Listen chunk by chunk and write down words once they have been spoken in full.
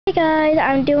Hey guys,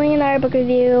 I'm doing another book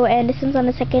review, and this is on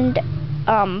the second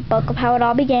book of How It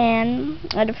All Began,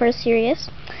 the first series.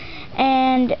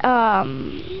 And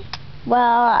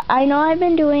well, I know I've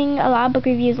been doing a lot of book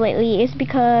reviews lately. It's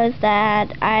because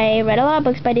that I read a lot of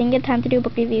books, but I didn't get time to do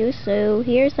book reviews. So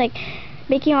here's like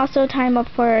making also time up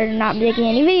for not making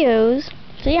any videos.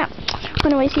 So yeah.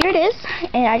 Anyways, here it is,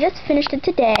 and I just finished it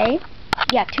today.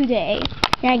 Yeah, today.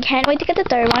 And I can't wait to get the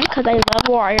third one because I love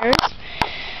Warriors.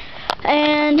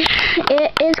 And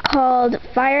it is called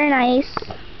Fire and Ice.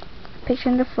 Picture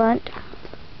in the front.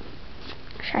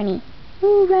 Shiny.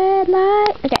 Ooh, red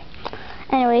light. Okay.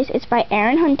 Anyways, it's by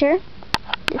Aaron Hunter.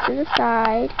 This is the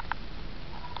side.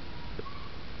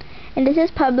 And this is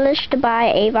published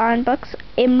by Avon Books,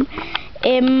 an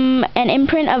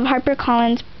imprint of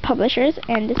HarperCollins Publishers.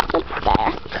 And this is the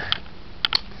back.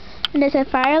 And it says,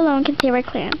 Fire alone can save our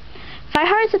clan.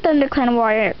 Fireheart is a ThunderClan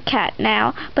warrior cat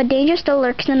now, but danger still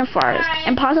lurks in the forest,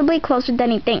 and possibly closer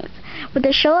than he thinks. With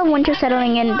the chill of winter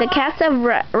settling in, the cats of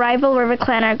rival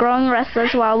RiverClan are growing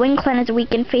restless, while WindClan is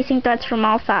weak and facing threats from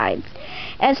all sides.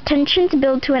 As tensions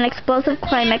build to an explosive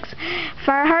climax,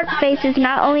 Fireheart faces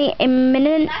not only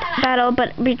imminent battle,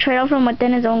 but betrayal from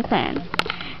within his own clan.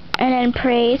 And then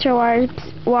praise for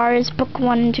Warriors Book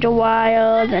 1 Into the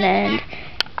Wild, and then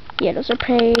yeah, those are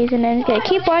praise, and then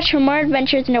keep watch for more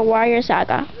adventures in the Warrior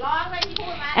Saga.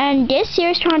 And this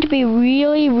series turned to be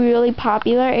really, really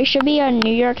popular. It should be a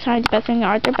New York Times bestselling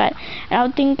author, but I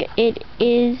don't think it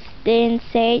is. They didn't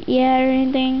say it yet or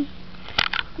anything.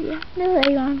 Yeah, no,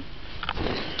 there you go.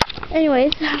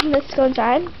 Anyways, let's go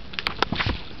inside.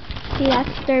 See, that's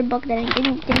the third book that I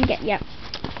didn't get yet.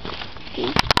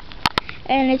 See.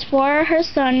 And it's for her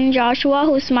son, Joshua,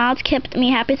 whose smiles kept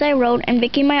me happy as I wrote, and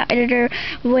Vicky, my editor,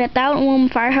 without whom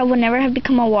Fireheart would never have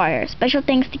become a warrior. Special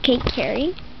thanks to Kate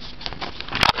Carey.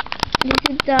 This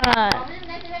is the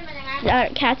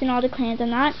cats in all the clans. I'm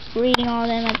not reading all of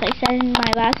them, as I said in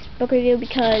my last book review,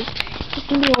 because it's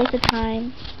going to be a waste of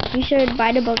time. You should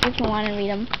buy the book if you want to read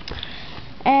them.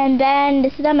 And then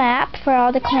this is a map for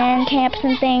all the clan camps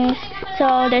and things.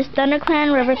 So there's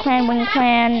ThunderClan, RiverClan,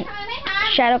 WindClan,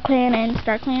 ShadowClan, and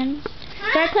StarClan.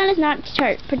 StarClan is not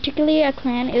particularly a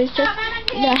clan. It was just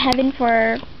the heaven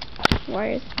for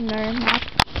warriors. Map.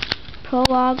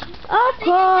 Prologue. Of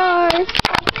course!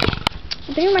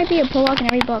 I think there might be a prologue in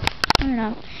every book. I don't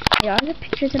know. There are the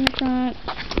pictures in the front.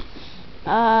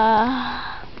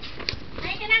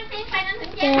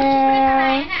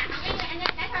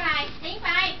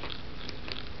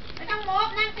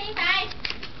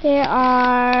 There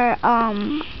are,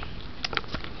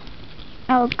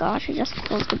 oh gosh, I just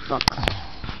closed the book.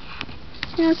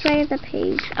 That's right at the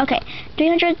page. Okay,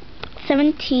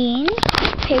 317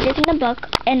 pages in the book,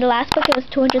 and the last book it was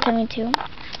 272.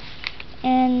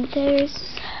 And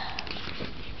there's,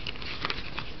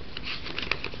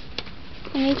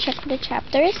 let me check the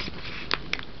chapters.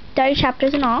 30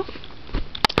 chapters in all.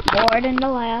 More than the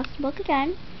last book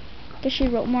again, because she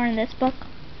wrote more in this book.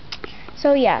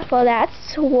 So yeah, well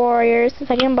that's Warriors, the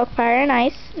second book, Fire and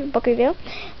Ice book review.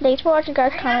 Thanks for watching,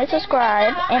 guys. Comment,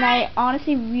 subscribe, and I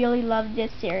honestly really love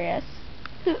this series.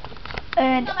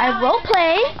 And I will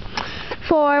play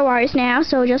for Warriors now,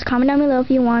 so just comment down below if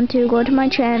you want to go to my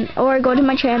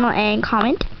channel and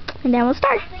comment, and then we'll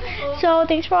start. So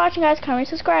thanks for watching, guys. Comment,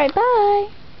 subscribe, bye.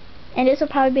 And this will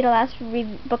probably be the last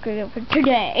book review for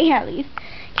today, at least.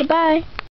 Okay, bye.